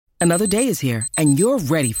Another day is here, and you're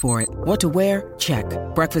ready for it. What to wear? Check.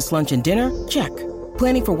 Breakfast, lunch, and dinner? Check.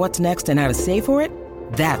 Planning for what's next and how to save for it?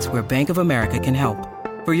 That's where Bank of America can help.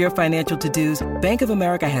 For your financial to-dos, Bank of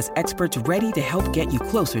America has experts ready to help get you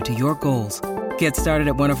closer to your goals. Get started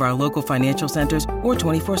at one of our local financial centers or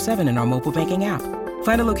 24/7 in our mobile banking app.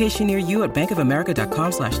 Find a location near you at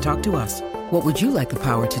bankofamerica.com/talktous. What would you like the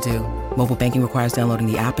power to do? Mobile banking requires downloading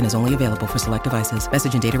the app and is only available for select devices.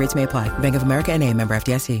 Message and data rates may apply. Bank of America N.A., member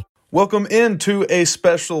FDIC. Welcome into a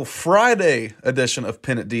special Friday edition of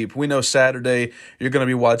Pin It Deep. We know Saturday you're going to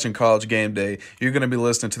be watching College Game Day. You're going to be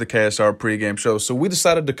listening to the KSR pregame show. So we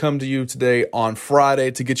decided to come to you today on Friday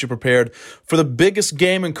to get you prepared for the biggest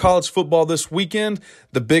game in college football this weekend,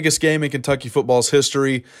 the biggest game in Kentucky football's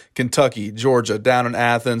history. Kentucky, Georgia, down in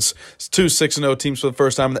Athens. It's two 6-0 teams for the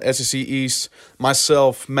first time in the SEC East.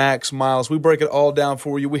 Myself, Max, Miles, we break it all down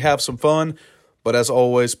for you. We have some fun. But as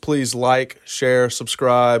always, please like, share,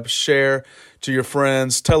 subscribe, share to your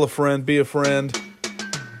friends. Tell a friend, be a friend.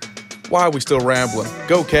 Why are we still rambling?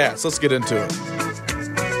 Go Cats. Let's get into it.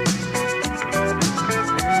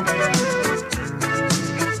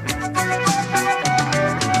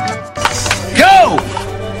 Go!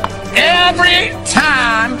 Every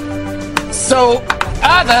time so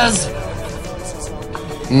others...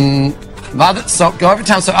 go every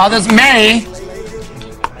time so others may...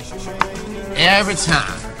 Every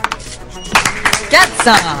time. Get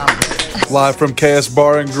some. Live from KS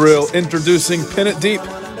Bar and Grill, introducing Pin It Deep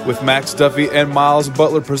with Max Duffy and Miles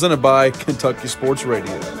Butler, presented by Kentucky Sports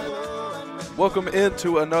Radio. Welcome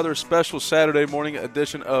into another special Saturday morning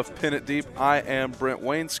edition of Pin It Deep. I am Brent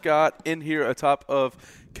Wainscott in here atop of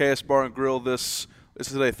KS Bar and Grill. This is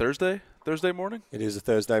today Thursday morning? It is a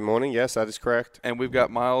Thursday morning. Yes, that is correct. And we've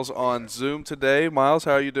got Miles on Zoom today. Miles,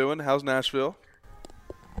 how are you doing? How's Nashville?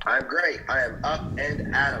 I'm great. I am up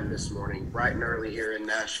and at 'em this morning, bright and early here in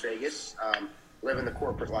Nash Vegas, living the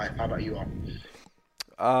corporate life. How about you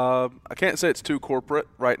all? I can't say it's too corporate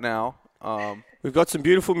right now. We've got some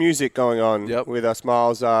beautiful music going on with us,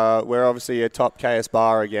 Miles. We're obviously at top KS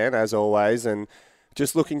Bar again, as always, and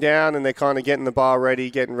just looking down, and they're kind of getting the bar ready,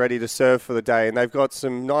 getting ready to serve for the day. And they've got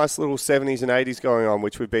some nice little 70s and 80s going on,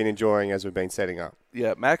 which we've been enjoying as we've been setting up.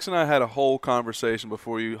 Yeah, Max and I had a whole conversation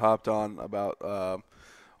before you hopped on about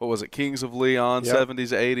what was it, Kings of Leon,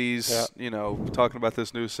 70s, 80s, you know, talking about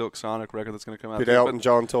this new Silk Sonic record that's going to come out. Bit Elton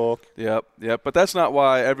John talk. Yep. But that's not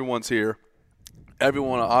why everyone's here.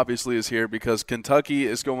 Everyone obviously is here because Kentucky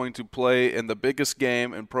is going to play in the biggest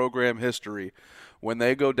game in program history when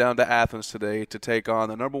they go down to Athens today to take on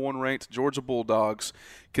the number one ranked Georgia Bulldogs.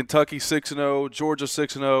 Kentucky 6-0, Georgia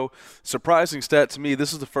 6-0. Surprising stat to me,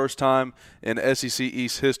 this is the first time in SEC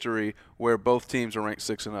East history where both teams are ranked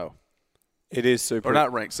 6-0. It is super. Or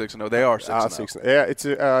not ranked 6-0. They are 6-0. Yeah, it's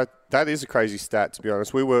that is a crazy stat, to be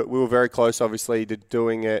honest. We were very close, obviously, to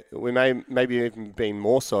doing it. We maybe even been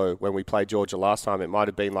more so when we played Georgia last time. It might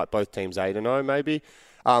have been like both teams 8-0 maybe.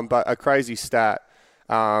 But a crazy stat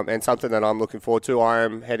and something that I'm looking forward to. I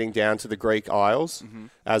am heading down to the Greek Isles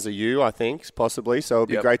as a U, I think, possibly. So it would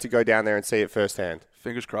be great to go down there and see it firsthand.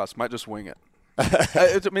 Fingers crossed. Might just wing it.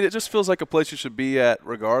 It just feels like a place you should be at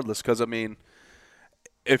regardless because,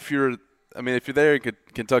 if you're there and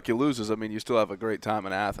Kentucky loses, you still have a great time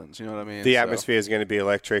in Athens. You know what I mean? The atmosphere is going to be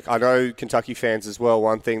electric. I know Kentucky fans as well.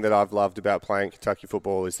 One thing that I've loved about playing Kentucky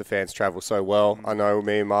football is the fans travel so well. I know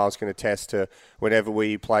me and Miles can attest to whenever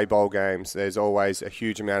we play bowl games, there's always a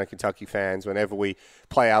huge amount of Kentucky fans. Whenever we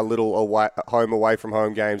play our little away from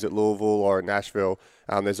home games at Louisville or at Nashville,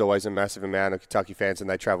 there's always a massive amount of Kentucky fans, and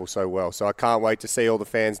they travel so well. So I can't wait to see all the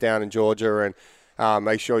fans down in Georgia, and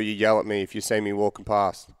make sure you yell at me if you see me walking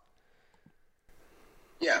past.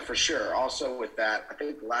 Yeah, for sure. Also with that, I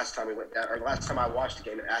think the last time I watched a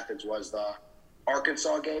game in Athens was the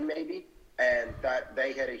Arkansas game maybe, and that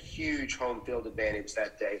they had a huge home field advantage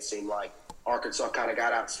that day. It seemed like Arkansas kind of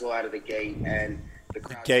got out slow out of the gate, and the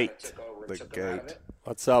crowd kind of took over and took them out of it.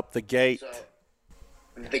 What's up, the gate? So,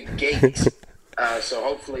 the gate. So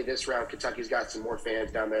hopefully this round Kentucky's got some more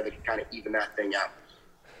fans down there that can kind of even that thing out.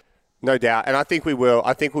 No doubt, and I think we will.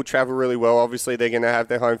 I think we'll travel really well. Obviously, they're going to have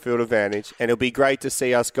their home field advantage, and it'll be great to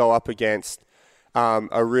see us go up against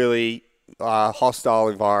a really hostile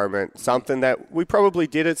environment, something that we probably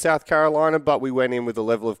did at South Carolina, but we went in with a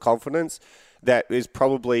level of confidence that is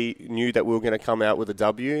probably knew that we were going to come out with a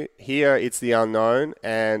W. Here, it's the unknown,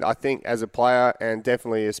 and I think as a player and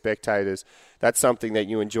definitely as spectators, that's something that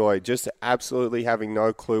you enjoy, just absolutely having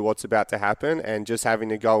no clue what's about to happen and just having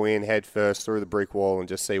to go in head first through the brick wall and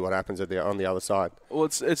just see what happens on the other side. Well,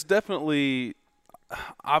 it's definitely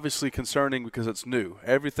obviously concerning because it's new.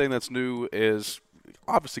 Everything that's new is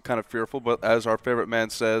obviously kind of fearful, but as our favorite man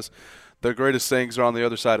says, the greatest things are on the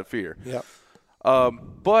other side of fear. Yep.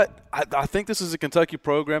 But I think this is a Kentucky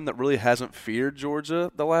program that really hasn't feared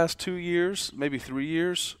Georgia the last 2 years, maybe 3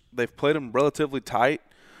 years. They've played them relatively tight.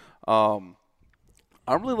 I'm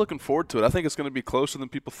really looking forward to it. I think it's going to be closer than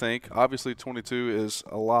people think. Obviously, 22 is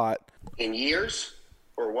a lot. In years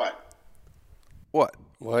or what? What?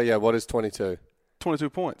 Well, yeah, what is 22? 22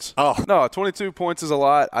 points. Oh. No, 22 points is a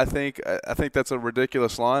lot. I think that's a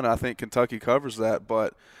ridiculous line. I think Kentucky covers that.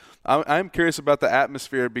 But I'm curious about the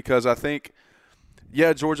atmosphere because I think,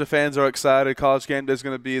 yeah, Georgia fans are excited. College game day is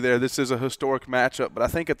going to be there. This is a historic matchup. But I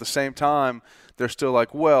think at the same time, they're still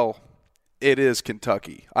like, well, it is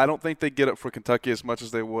Kentucky. I don't think they get it for Kentucky as much as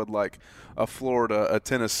they would like a Florida, a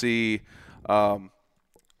Tennessee,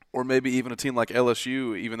 or maybe even a team like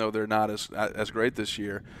LSU, even though they're not as great this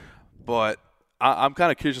year. But I'm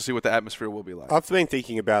kind of curious to see what the atmosphere will be like. I've been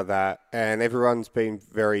thinking about that, and everyone's been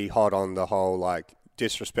very hot on the whole, like,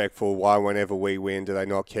 disrespectful, why whenever we win do they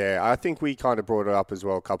not care? I think we kind of brought it up as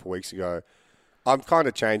well a couple of weeks ago. I've kind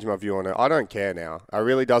of changed my view on it. I don't care now. It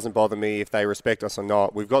really doesn't bother me if they respect us or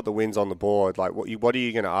not. We've got the wins on the board. Like, what are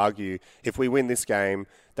you going to argue? If we win this game,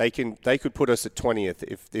 they could put us at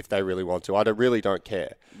 20th if they really want to. I really don't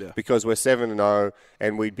care because we're 7-0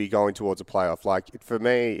 and we'd be going towards a playoff. Like, for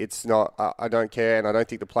me, it's not. I don't care, and I don't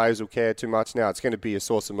think the players will care too much now. It's going to be a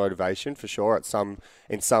source of motivation for sure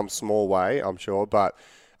in some small way, I'm sure, but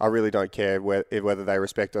I really don't care whether they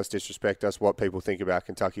respect us, disrespect us, what people think about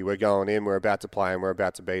Kentucky. We're going in, we're about to play, and we're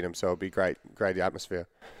about to beat them, so it'll be great atmosphere.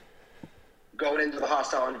 Going into the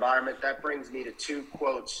hostile environment, that brings me to two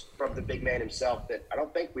quotes from the big man himself that I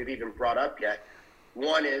don't think we've even brought up yet.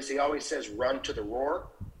 One is he always says, run to the roar.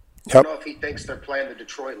 I don't know if he thinks they're playing the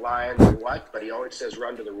Detroit Lions or what, but he always says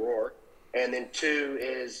run to the roar. And then two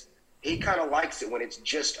is he kind of likes it when it's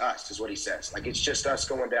just us, is what he says. Like, it's just us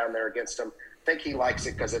going down there against them. I think he likes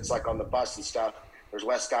it because it's like on the bus and stuff. There's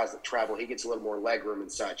less guys that travel. He gets a little more leg room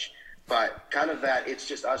and such. But kind of that it's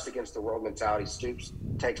just us against the world mentality. Stoops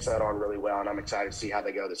takes that on really well, and I'm excited to see how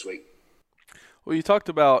they go this week. Well, you talked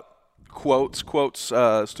about quotes.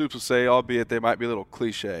 Stoops would say, albeit they might be a little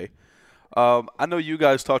cliche. I know you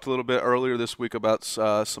guys talked a little bit earlier this week about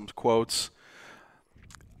some quotes.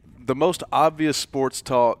 The most obvious sports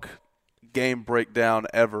talk game breakdown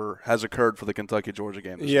ever has occurred for the Kentucky-Georgia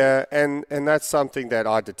game this week. and that's something that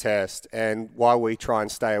I detest, and why we try and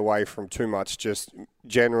stay away from too much just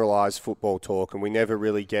generalized football talk, and we never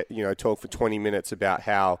really get, talk for 20 minutes about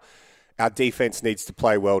how our defense needs to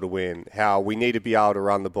play well to win, how we need to be able to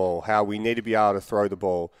run the ball, how we need to be able to throw the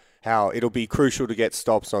ball, how it'll be crucial to get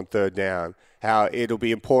stops on third down, how it'll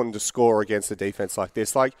be important to score against a defense like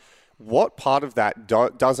this. Like, what part of that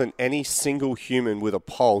doesn't any single human with a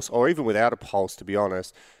pulse, or even without a pulse, to be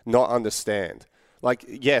honest, not understand? Like,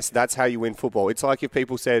 yes, that's how you win football. It's like if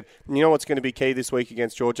people said, you know what's going to be key this week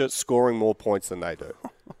against Georgia? Scoring more points than they do.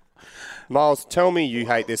 Miles, tell me you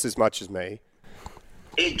hate this as much as me.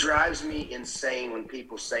 It drives me insane when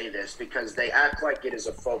people say this because they act like it is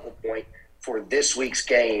a focal point for this week's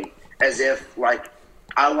game, as if, like,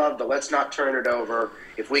 I love the let's not turn it over.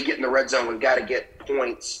 If we get in the red zone, we've got to get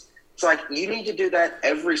points. It's like you need to do that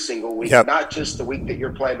every single week, not just the week that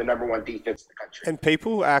you're playing the number one defense in the country. And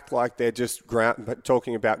people act like they're just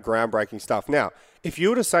talking about groundbreaking stuff. Now, if you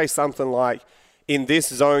were to say something like, in this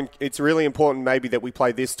zone, it's really important maybe that we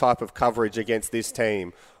play this type of coverage against this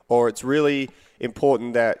team, or it's really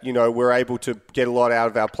important that, we're able to get a lot out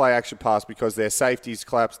of our play action pass because their safeties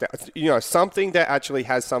collapsed down. Something that actually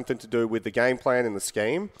has something to do with the game plan and the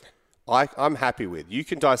scheme, I'm happy with. You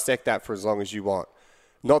can dissect that for as long as you want.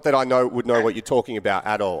 Not that I would know what you're talking about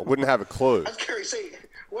at all. Wouldn't have a clue. I was curious,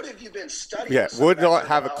 what have you been studying? Yeah, would not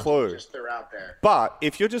have a clue. Just throw out there. But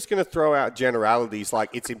if you're just going to throw out generalities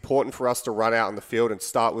like it's important for us to run out on the field and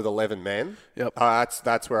start with 11 men,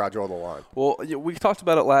 that's where I draw the line. Well, we talked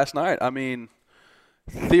about it last night. I mean,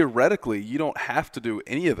 theoretically, you don't have to do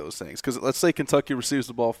any of those things because let's say Kentucky receives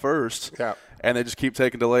the ball first, and they just keep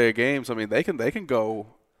taking delay of games. I mean, they can go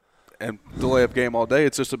and delay up game all day.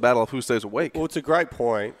 It's just a battle of who stays awake. Well, it's a great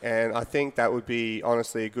point, and I think that would be,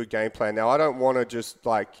 honestly, a good game plan. Now, I don't want to just,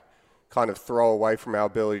 kind of throw away from our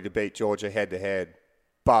ability to beat Georgia head-to-head,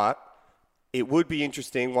 but it would be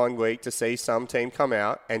interesting one week to see some team come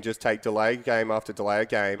out and just take delay game after delay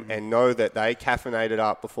game and know that they caffeinated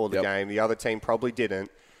up before the game. The other team probably didn't.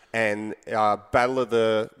 And battle of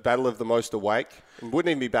the most awake. It wouldn't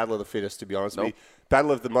even be battle of the fittest, to be honest with you.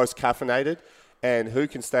 Battle of the most caffeinated. And who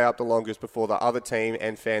can stay up the longest before the other team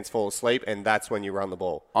and fans fall asleep, and that's when you run the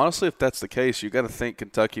ball. Honestly, if that's the case, you got to think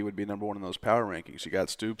Kentucky would be number one in those power rankings. You got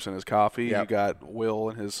Stoops and his coffee. You got Will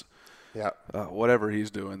and his Yeah. whatever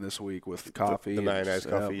he's doing this week with coffee. The mayonnaise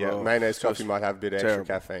coffee, bro, Mayonnaise coffee just might have a bit terrible.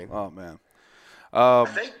 extra caffeine. Oh, man. I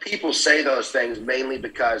think people say those things mainly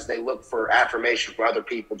because they look for affirmation from other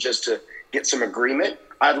people just to get some agreement.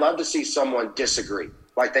 I'd love to see someone disagree.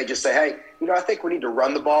 Like they just say, hey, I think we need to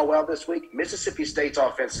run the ball well this week. Mississippi State's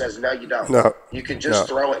offense says, no, you don't. No. You can just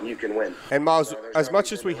throw it and you can win. And Miles, So there's as no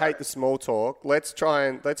much reason as we to hate lie. the small talk, let's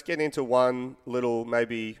get into one little,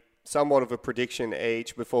 maybe somewhat of a prediction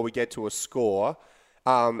each before we get to a score.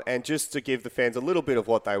 And just to give the fans a little bit of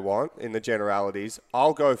what they want in the generalities,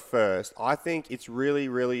 I'll go first. I think it's really,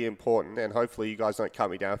 really important, and hopefully you guys don't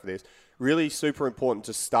cut me down for this, really super important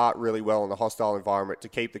to start really well in the hostile environment to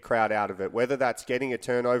keep the crowd out of it. Whether that's getting a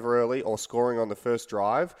turnover early or scoring on the first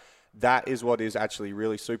drive, that is what is actually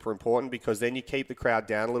really super important, because then you keep the crowd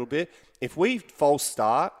down a little bit. If we false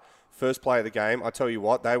start first play of the game, I tell you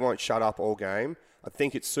what, they won't shut up all game. I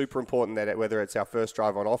think it's super important that whether it's our first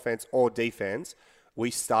drive on offense or defense,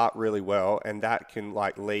 we start really well, and that can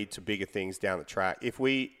lead to bigger things down the track. If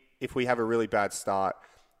we have a really bad start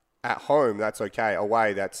at home, that's okay.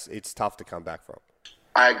 Away, it's tough to come back from.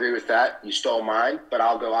 I agree with that. You stole mine, but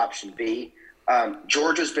I'll go option B.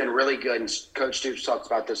 Georgia's been really good, and Coach Stoops talks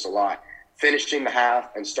about this a lot, finishing the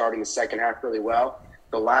half and starting the second half really well.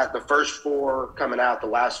 The first four coming out, the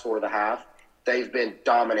last four of the half, they've been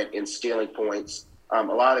dominant in stealing points. A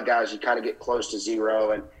lot of the guys, you kind of get close to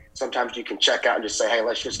zero, and sometimes you can check out and just say, hey,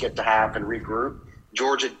 let's just get to half and regroup.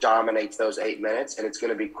 Georgia dominates those 8 minutes, and it's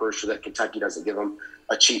going to be crucial that Kentucky doesn't give them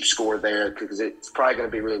a cheap score there, because it's probably going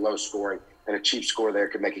to be really low scoring, and a cheap score there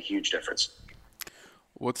could make a huge difference.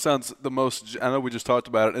 What sounds the most – I know we just talked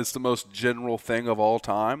about it. It's the most general thing of all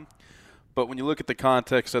time. But when you look at the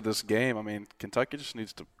context of this game, I mean, Kentucky just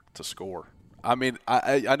needs to score. I mean,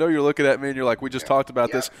 I know you're looking at me and you're like, we just talked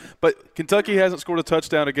about this. But Kentucky hasn't scored a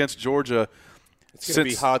touchdown against Georgia. It's going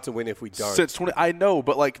to be hard to win if we don't. Since 20, I know,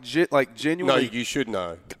 but genuinely. No, you should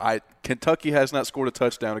know. Kentucky has not scored a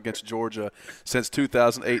touchdown against Georgia since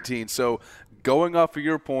 2018. So going off of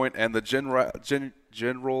your point and the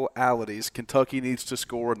generalities, Kentucky needs to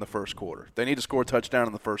score in the first quarter. They need to score a touchdown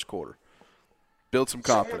in the first quarter. Build some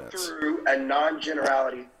confidence. Someone threw a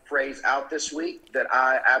non-generality phrase out this week that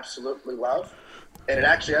I absolutely love, and it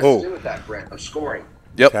actually has to do with that, Brent, of scoring.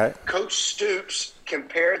 Yep. Okay. Coach Stoops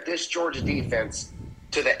compared this Georgia defense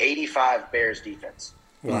to the 85 Bears defense.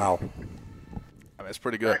 Wow. I mean, it's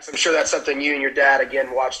pretty good. I'm sure that's something you and your dad,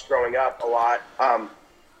 again, watched growing up a lot.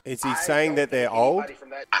 Is he saying that they're old?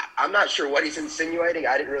 I'm not sure what he's insinuating.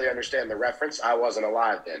 I didn't really understand the reference. I wasn't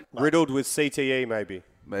alive then. Riddled with CTE, maybe.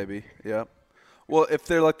 Maybe, yeah. Well, if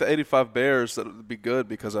they're like the 85 Bears, that would be good,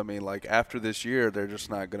 because, I mean, after this year, they're just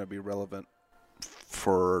not going to be relevant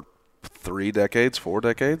for 3 decades, 4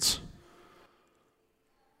 decades.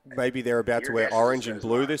 Maybe they're about to wear orange and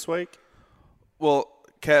blue this week? Well,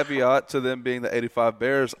 caveat to them being the 85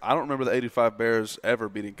 Bears, I don't remember the 85 Bears ever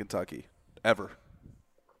beating Kentucky, ever.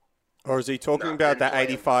 Or is he talking about the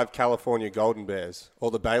 85 California Golden Bears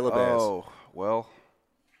or the Baylor Bears? Oh, well.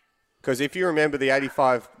 Because if you remember the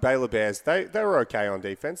 85 Baylor Bears, they were okay on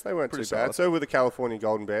defense. They weren't Pretty too bad. solid. So were the California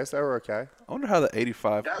Golden Bears. They were okay. I wonder how the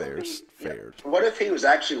 85 That would Bears be- fared. What if he was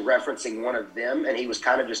actually referencing one of them, and he was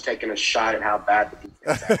kind of just taking a shot at how bad the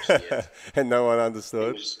defense actually is? And no one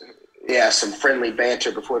understood. Yeah, some friendly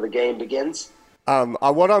banter before the game begins.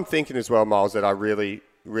 What I'm thinking as well, Miles, that I really,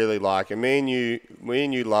 really like, and me and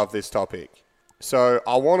you love this topic. So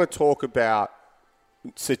I want to talk about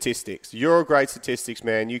statistics. You're a great statistics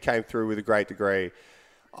man. You came through with a great degree.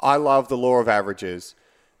 I love the law of averages.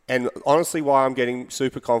 And honestly, why I'm getting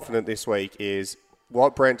super confident this week is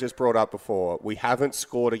what Brent just brought up before. We haven't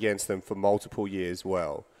scored against them for multiple years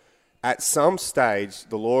well. At some stage,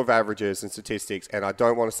 the law of averages and statistics, and I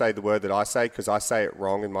don't want to say the word that I say because I say it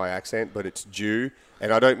wrong in my accent, but it's Jew.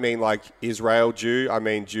 And I don't mean like Israel Jew. I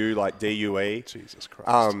mean Jew like D-U-E. Jesus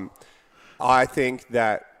Christ. I think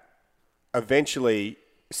that eventually,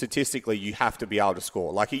 statistically, you have to be able to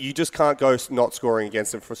score. Like, you just can't go not scoring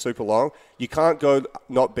against them for super long. You can't go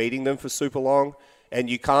not beating them for super long. And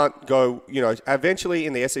you can't go, eventually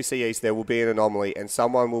in the SEC East, there will be an anomaly and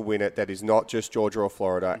someone will win it that is not just Georgia or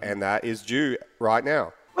Florida, and that is due right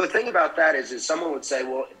now. Well, the thing about that is someone would say,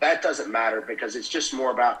 well, that doesn't matter because it's just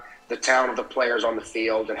more about the talent of the players on the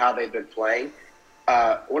field and how they've been playing.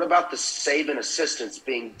 What about the Saban assistants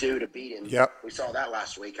being due to beat him? Yep. We saw that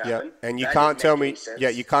last week happen. Yep. And you That can't didn't tell make me, any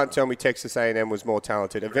sense. you can't tell me Texas A&M was more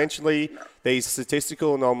talented. Eventually, these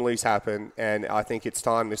statistical anomalies happen, and I think it's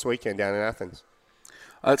time this weekend down in Athens.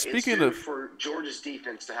 Speaking it's due of, for Georgia's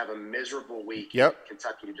defense to have a miserable week. Yep. And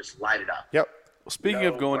Kentucky to just light it up. Yep. Speaking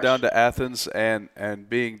No of going question. down to Athens and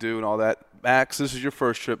being due and all that, Max, this is your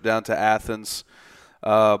first trip down to Athens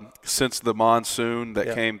since the monsoon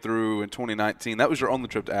that came through in 2019. That was your only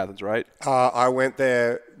trip to Athens, right? I went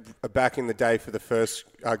there back in the day for the first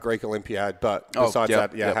Greek Olympiad, but besides I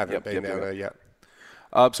haven't been down there yet.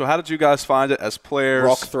 So how did you guys find it as players?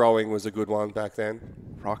 Rock throwing was a good one back then.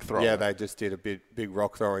 Rock throwing. Yeah, they just did a big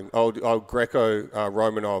rock throwing. Old Greco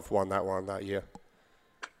Romanov won that one that year.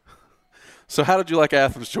 So how did you like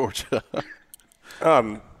Athens, Georgia?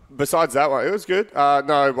 Besides that one, it was good.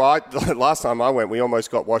 Last time I went, we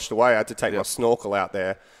almost got washed away. I had to take my snorkel out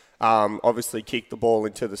there. Obviously kicked the ball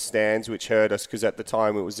into the stands, which hurt us because at the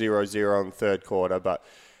time it was 0-0 in the third quarter. But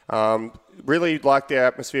really liked the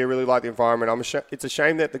atmosphere, really liked the environment. It's a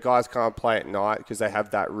shame that the guys can't play at night because they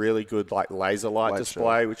have that really good laser light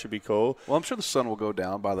display, which would be cool. Well, I'm sure the sun will go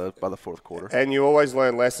down by the fourth quarter. And you always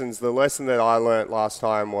learn lessons. The lesson that I learned last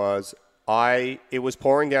time was it was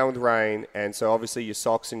pouring down with rain, and so obviously your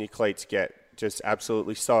socks and your cleats get just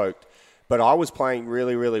absolutely soaked. But I was playing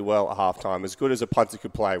really, really well at halftime, as good as a punter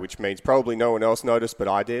could play, which means probably no one else noticed, but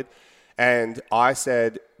I did. And I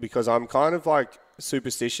said, because I'm kind of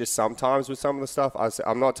superstitious sometimes with some of the stuff, I said,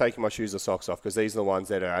 I'm not taking my shoes or socks off because these are the ones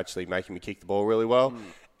that are actually making me kick the ball really well.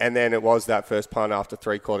 And then it was that first punt after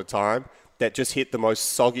three-quarter time that just hit the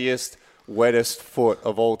most soggiest, wettest foot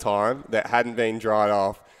of all time that hadn't been dried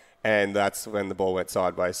off. And that's when the ball went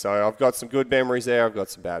sideways. So I've got some good memories there. I've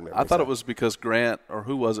got some bad memories. I thought it was because Grant, or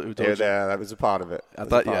who was it who told you? Yeah, that was a part of it.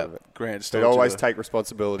 Grant. But always take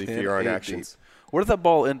responsibility for your own actions. Where did that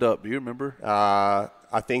ball end up? Do you remember?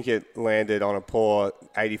 I think it landed on a poor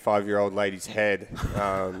 85-year-old lady's head,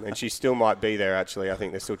 and she still might be there, actually. I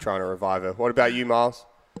think they're still trying to revive her. What about you, Miles?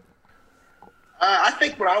 I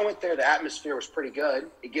think when I went there, the atmosphere was pretty good.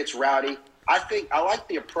 It gets rowdy. I like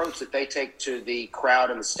the approach that they take to the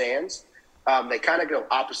crowd in the stands. They kind of go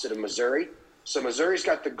opposite of Missouri. So Missouri's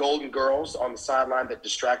got the Golden Girls on the sideline that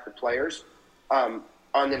distract the players. On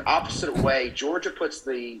an opposite way, Georgia puts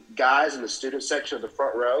the guys in the student section of the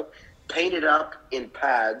front row painted up in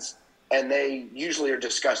pads, and they usually are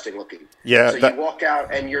disgusting looking. Yeah. So you walk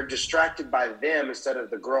out, and you're distracted by them instead of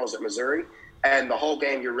the girls at Missouri. And the whole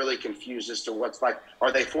game, you're really confused as to what's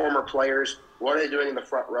are they former players? What are they doing in the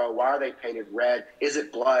front row? Why are they painted red? Is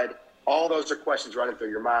it blood? All those are questions running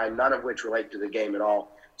through your mind, none of which relate to the game at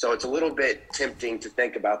all. So it's a little bit tempting to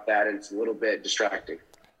think about that, and it's a little bit distracting.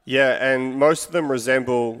 Yeah, and most of them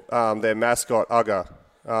resemble their mascot,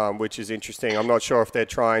 Ugga, which is interesting. I'm not sure if they're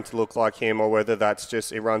trying to look like him or whether that's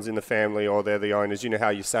just it runs in the family or they're the owners. You know how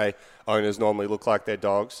you say owners normally look like their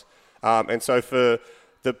dogs. And so for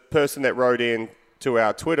the person that wrote in to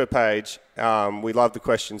our Twitter page, we love the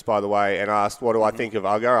questions, by the way, and asked, what do I think of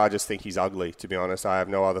Ugga? I just think he's ugly, to be honest. I have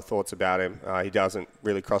no other thoughts about him. He doesn't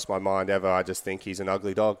really cross my mind ever. I just think he's an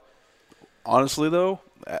ugly dog. Honestly, though,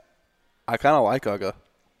 I kind of like Ugga.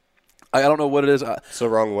 I don't know what it is. It's the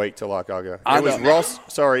wrong week to like Ugga.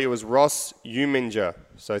 It was Ross Uminger.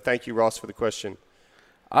 So thank you, Ross, for the question.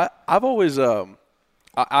 I've always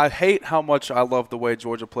I hate how much I love the way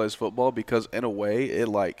Georgia plays football because in a way it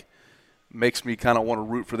makes me kind of want to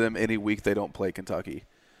root for them any week they don't play Kentucky.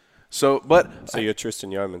 So you're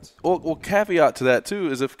Tristan Yeomans. Well, caveat to that, too,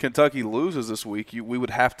 is if Kentucky loses this week, we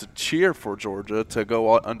would have to cheer for Georgia to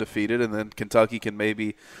go undefeated, and then Kentucky can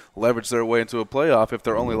maybe leverage their way into a playoff if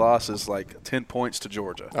their only loss is 10 points to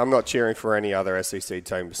Georgia. I'm not cheering for any other SEC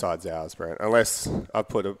team besides ours, Brent, unless I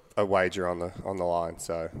put a wager on the line.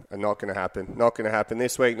 So not going to happen. Not going to happen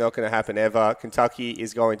this week. Not going to happen ever. Kentucky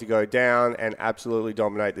is going to go down and absolutely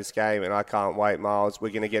dominate this game, and I can't wait, Miles. We're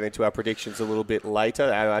going to get into our predictions a little bit later,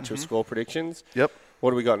 our actual score predictions. Yep.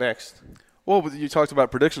 What do we got next? Well, you talked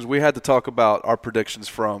about predictions. We had to talk about our predictions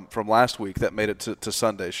from last week that made it to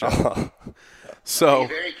Sunday's show. So be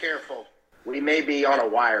very careful. We may be on a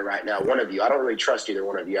wire right now, one of you. I don't really trust either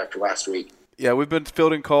one of you after last week. Yeah, we've been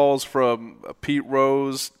fielding calls from Pete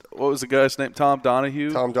Rose. What was the guy's name? Tom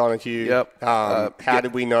Donahue? Tom Donahue. Yep. How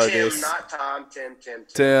did we know Tim, this? not Tom.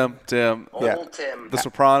 Tim. Tim. Old Tim. The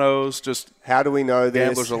Sopranos. Just how do we know this?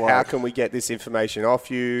 Gamblers Alive. How can we get this information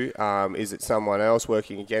off you? Is it someone else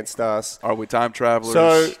working against us? Are we time travelers?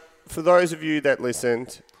 So, for those of you that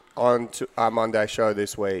listened on to our Monday show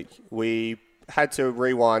this week, we had to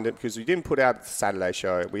rewind it because we didn't put out the Saturday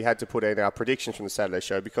show. We had to put in our predictions from the Saturday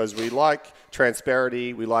show because we like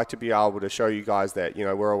transparency. We like to be able to show you guys that,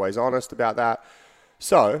 we're always honest about that.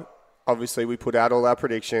 So, obviously, we put out all our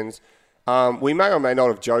predictions. We may or may not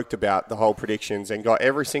have joked about the whole predictions and got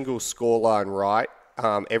every single scoreline right,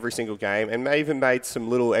 every single game, and may even made some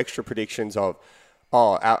little extra predictions of,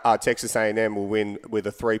 our Texas A&M will win with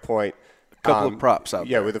a 3-point Couple of props out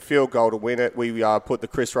there. With a field goal to win it. We put the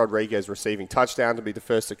Chris Rodriguez receiving touchdown to be the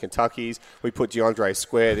first of Kentucky's. We put DeAndre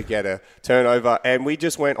Square to get a turnover. And we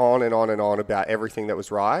just went on and on and on about everything that was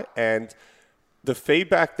right. And the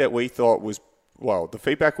feedback that we thought was, the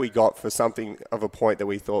feedback we got for something of a point that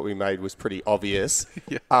we thought we made was pretty obvious.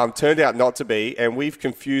 Turned out not to be. And we've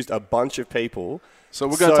confused a bunch of people. So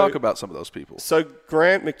we're going to talk about some of those people. So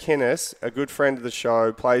Grant McInnes, a good friend of the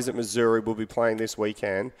show, plays at Missouri, will be playing this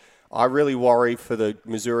weekend. I really worry for the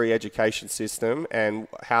Missouri education system and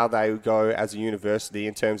how they go as a university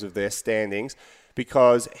in terms of their standings,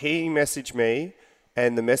 because he messaged me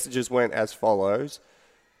and the messages went as follows.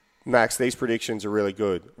 Max, these predictions are really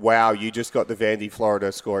good. Wow, you just got the Vandy, Florida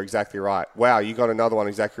score exactly right. Wow, you got another one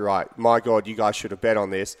exactly right. My God, you guys should have bet on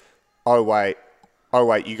this. Oh, wait,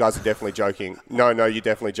 you guys are definitely joking. No, you're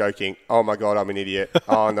definitely joking. Oh, my God, I'm an idiot.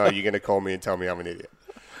 Oh, no, you're going to call me and tell me I'm an idiot.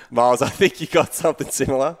 Miles, I think you got something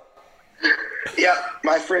similar. Yeah,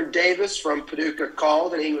 my friend Davis from Paducah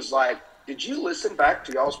called, and he was like, did you listen back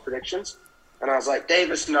to y'all's predictions? And I was like,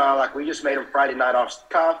 Davis, no, we just made them Friday night off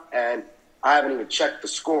the cuff, and I haven't even checked the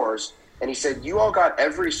scores. And he said, you all got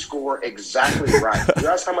every score exactly right. You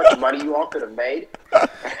realize how much money you all could have made?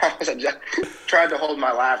 I tried to hold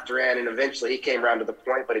my laughter in, and eventually he came around to the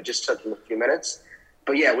point, but it just took him a few minutes.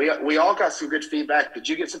 But, yeah, we all got some good feedback. Did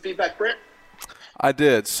you get some feedback, Brent? I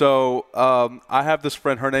did. So I have this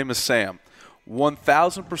friend. Her name is Sam.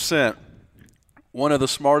 1,000% one of the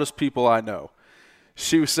smartest people I know.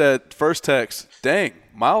 She said, first text, dang,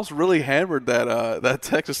 Miles really hammered that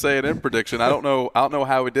Texas A&M prediction. I don't know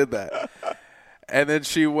how he did that. And then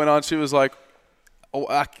she went on. She was like,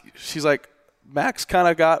 she's like, Max kind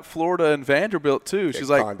of got Florida and Vanderbilt too. She's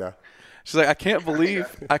like, I can't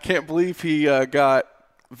believe he got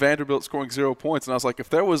Vanderbilt scoring 0 points. And I was like, if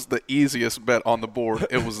there was the easiest bet on the board,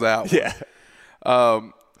 it was that one.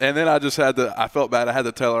 Yeah. And then I felt bad. I had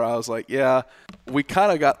to tell her, I was like, yeah, we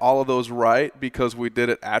kind of got all of those right because we did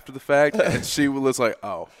it after the fact. And she was like,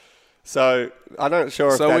 oh. So I'm not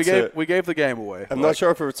sure if we gave the game away. I'm not sure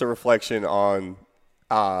if it's a reflection on,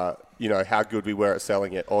 how good we were at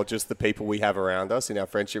selling it, or just the people we have around us in our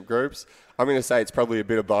friendship groups. I'm going to say it's probably a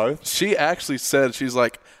bit of both. She actually said, she's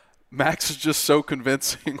like, Max is just so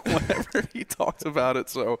convincing whenever he talks about it.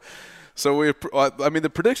 So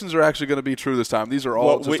the predictions are actually going to be true this time. These are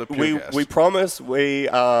all just a pure guess. We promise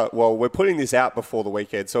we're putting this out before the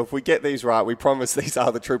weekend. So if we get these right, we promise these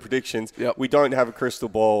are the true predictions. Yep. We don't have a crystal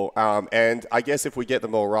ball. And I guess if we get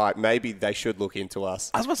them all right, maybe they should look into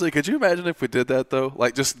us. I was about to say, could you imagine if we did that, though?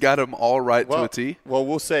 Like, just got them all right to a T? Well,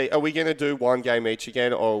 we'll see. Are we going to do one game each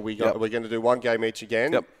again, or are we going to do one game each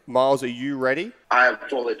again? Yep. Miles, are you ready? I am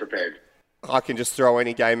fully prepared. I can just throw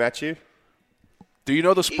any game at you. Do you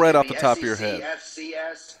know the spread off the top of your head?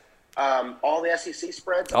 FCS, all the SEC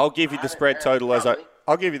spreads. I'll give you the spread total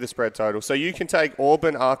I'll give you the spread total. So you can take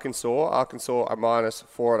Auburn, Arkansas. Arkansas are minus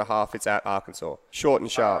 4.5. It's at Arkansas. Short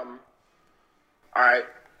and sharp. All right.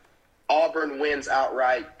 Auburn wins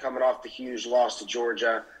outright, coming off the huge loss to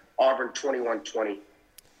Georgia. Auburn 21-20.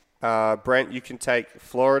 Brent, you can take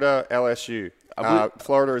Florida, LSU.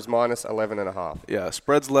 Florida is minus 11.5. Yeah,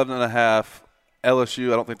 spread's 11.5.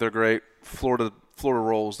 LSU, I don't think they're great. Florida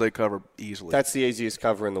rolls, they cover easily. That's the easiest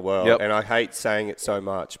cover in the world, and I hate saying it so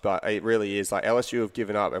much, but it really is. Like, LSU have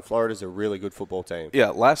given up, and Florida's a really good football team. Yeah,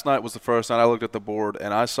 last night was the first night I looked at the board,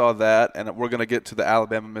 and I saw that, and we're going to get to the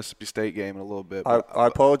Alabama-Mississippi State game in a little bit. I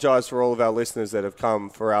apologize for all of our listeners that have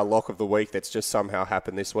come for our lock of the week that's just somehow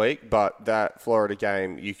happened this week, but that Florida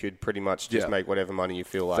game, you could pretty much just make whatever money you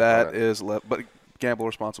feel like. That is but gamble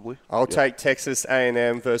responsibly. I'll take Texas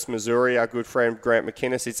A&M versus Missouri. Our good friend Grant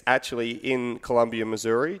McInnes. It's actually in Columbia,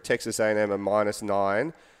 Missouri. Texas A&M are minus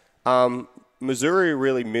 9. Missouri are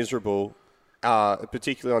really miserable,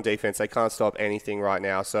 particularly on defense. They can't stop anything right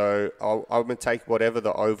now. So I'm going to take whatever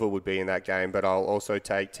the over would be in that game, but I'll also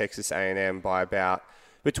take Texas A&M by about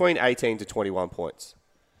between 18 to 21 points.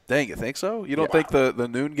 Dang, you think so? You don't think the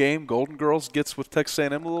noon game, Golden Girls, gets with Texas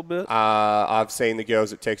A&M a little bit? I've seen the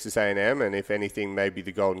girls at Texas A&M, and if anything, maybe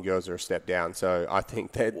the Golden Girls are a step down. So I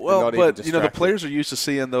think they're not even distracted. The players are used to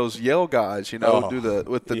seeing those Yale guys, do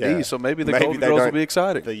with the D. So maybe the Golden Girls will be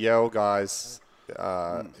exciting. The Yale guys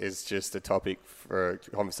is just a topic for a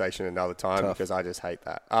conversation another time because I just hate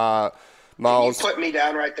that. Miles, can you put me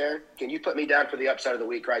down right there? Can you put me down for the upside of the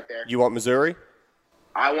week right there? You want Missouri?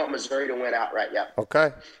 I want Missouri to win outright. Yeah.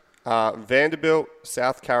 Okay. Vanderbilt,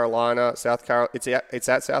 South Carolina. It's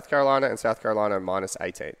at South Carolina, and South Carolina minus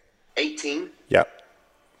 18. 18? Yep.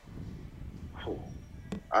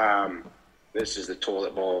 This is the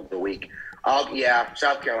toilet bowl of the week.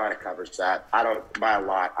 South Carolina covers that. I don't by a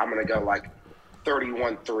lot. I'm going to go like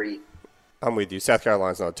 31-3. I'm with you. South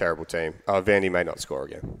Carolina's not a terrible team. Vandy may not score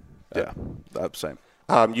again. Yeah, that's same.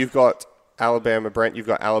 You've got Alabama, Brent. You've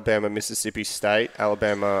got Alabama, Mississippi State.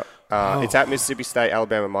 Alabama, it's at Mississippi State.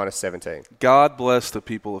 Alabama minus 17. God bless the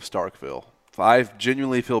people of Starkville. I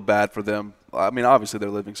genuinely feel bad for them. I mean, obviously their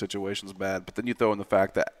living situation's bad, but then you throw in the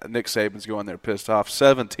fact that Nick Saban's going there pissed off.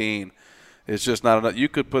 17 is just not enough. You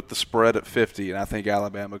could put the spread at 50, and I think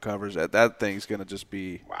Alabama covers it. That thing's going to just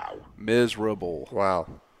be miserable. Wow.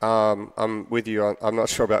 I'm with you. I'm not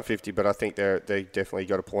sure about 50, but I think they definitely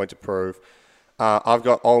got a point to prove. I've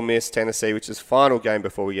got Ole Miss, Tennessee, which is final game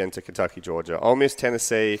before we get into Kentucky, Georgia. Ole Miss,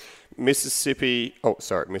 Tennessee, Mississippi.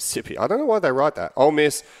 Mississippi. I don't know why they write that. Ole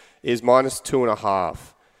Miss is minus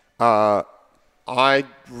 2.5. I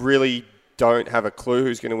really don't have a clue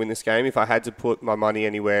who's going to win this game. If I had to put my money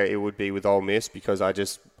anywhere, it would be with Ole Miss because I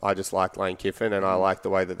just like Lane Kiffin and I like the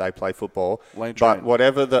way that they play football. But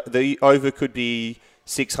whatever the over could be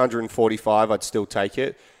 645, I'd still take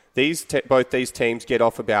it. Both these teams get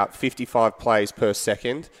off about 55 plays per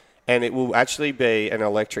second, and it will actually be an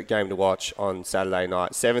electric game to watch on Saturday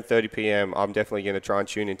night, 7:30 p.m. I'm definitely going to try and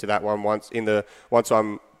tune into that one once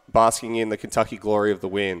I'm basking in the Kentucky glory of the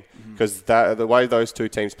win, because the way those two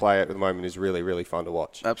teams play at the moment is really, really fun to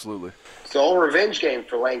watch. Absolutely. It's the whole revenge game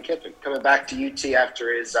for Lane Kiffin, coming back to UT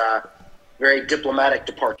after his very diplomatic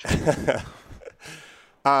departure.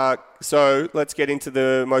 So let's get into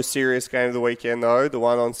the most serious game of the weekend, though, the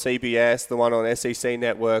one on CBS, the one on SEC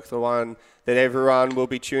Network, the one that everyone will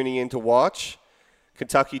be tuning in to watch.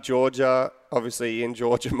 Kentucky, Georgia, obviously in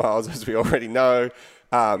Georgia, Miles, as we already know.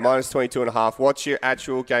 Minus 22.5. What's your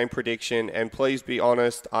actual game prediction? And please be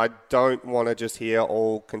honest, I don't want to just hear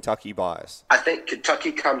all Kentucky bias. I think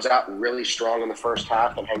Kentucky comes out really strong in the first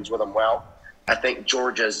half and hangs with them well. I think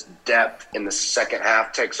Georgia's depth in the second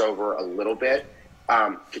half takes over a little bit.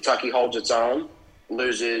 Kentucky holds its own,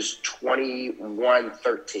 loses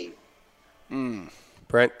 21-13.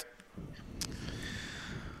 Brent?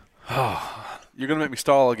 You're going to make me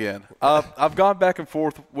stall again. I've gone back and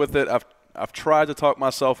forth with it. I've tried to talk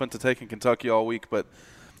myself into taking Kentucky all week, but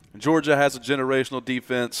Georgia has a generational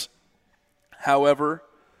defense. However,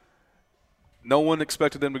 no one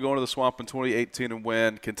expected them to go into the swamp in 2018 and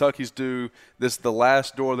win. Kentucky's due. This is the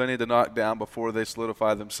last door they need to knock down before they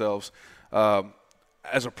solidify themselves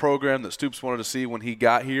as a program that Stoops wanted to see when he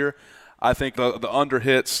got here. I think the under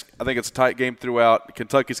hits. I think it's a tight game throughout.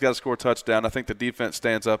 Kentucky's got to score a touchdown. I think the defense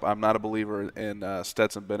stands up. I'm not a believer in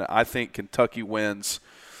Stetson Bennett. I think Kentucky wins.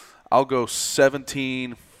 I'll go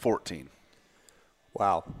 17-14.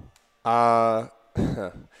 Wow. I'm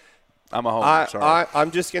a homer, sorry. I'm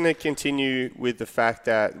just going to continue with the fact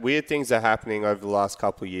that weird things are happening over the last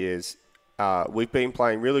couple of years. We've been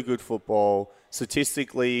playing really good football.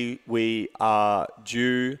 Statistically, we are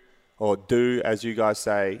due, as you guys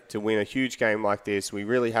say, to win a huge game like this. We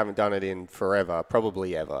really haven't done it in forever,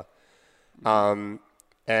 probably ever.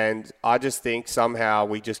 And I just think somehow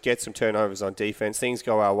we just get some turnovers on defense. Things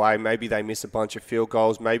go our way. Maybe they miss a bunch of field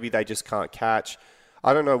goals. Maybe they just can't catch.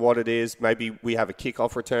 I don't know what it is. Maybe we have a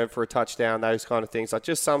kickoff return for a touchdown, those kind of things. Like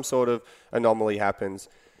just some sort of anomaly happens.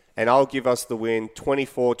 And I'll give us the win,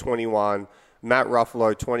 24-21. Matt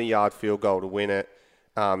Ruffalo, 20-yard field goal to win it.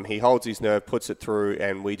 He holds his nerve, puts it through,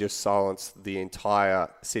 and we just silence the entire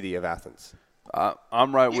city of Athens.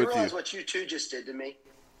 I'm right with you. You realize what you two just did to me?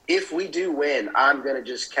 If we do win, I'm going to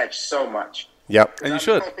just catch so much. Yep. And you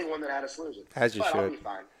should. I'm the only one that had us losing. As you should. I'll be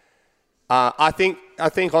fine. I think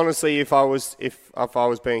honestly, if I was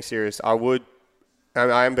being serious, I would.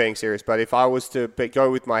 And I am being serious, but if I was to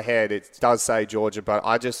go with my head, it does say Georgia, but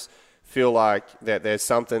I just feel like that there's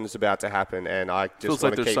something that's about to happen, and I just feels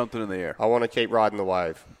like there's something in the air. I want to keep riding the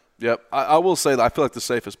wave. Yep. I will say that I feel like the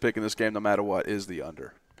safest pick in this game, no matter what, is the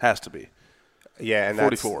under. Has to be. Yeah, and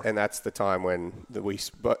 44. That's the time when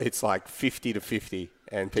it's like 50-50,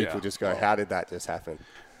 and people just go, "How did that just happen?"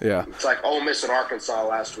 Yeah, it's like Ole Miss and Arkansas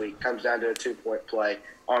last week. Comes down to a 2-point play,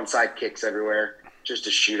 onside kicks everywhere, just a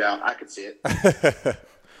shootout. I could see it.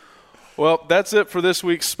 Well, that's it for this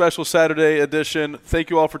week's special Saturday edition. Thank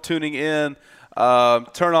you all for tuning in.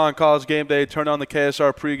 Turn on College Game Day. Turn on the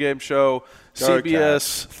KSR pregame show. Go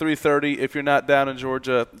CBS 3:30. If you're not down in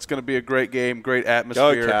Georgia, it's going to be a great game, great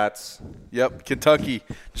atmosphere. Go Cats. Yep, Kentucky,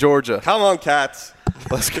 Georgia. Come on, Cats.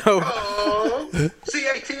 Let's go.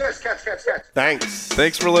 C-A-T-S, Cats. Thanks.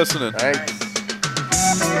 Thanks for listening. Thanks.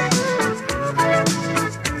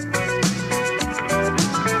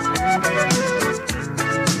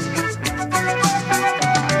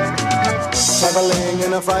 Traveling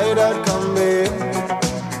in a freighted combi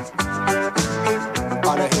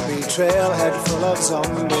on a hippie trailhead full of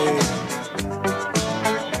zombies.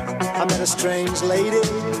 I met a strange lady,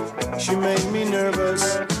 she made me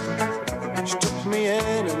nervous. She took me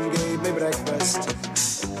in and gave me breakfast.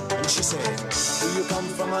 And she said, do you come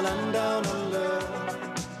from a land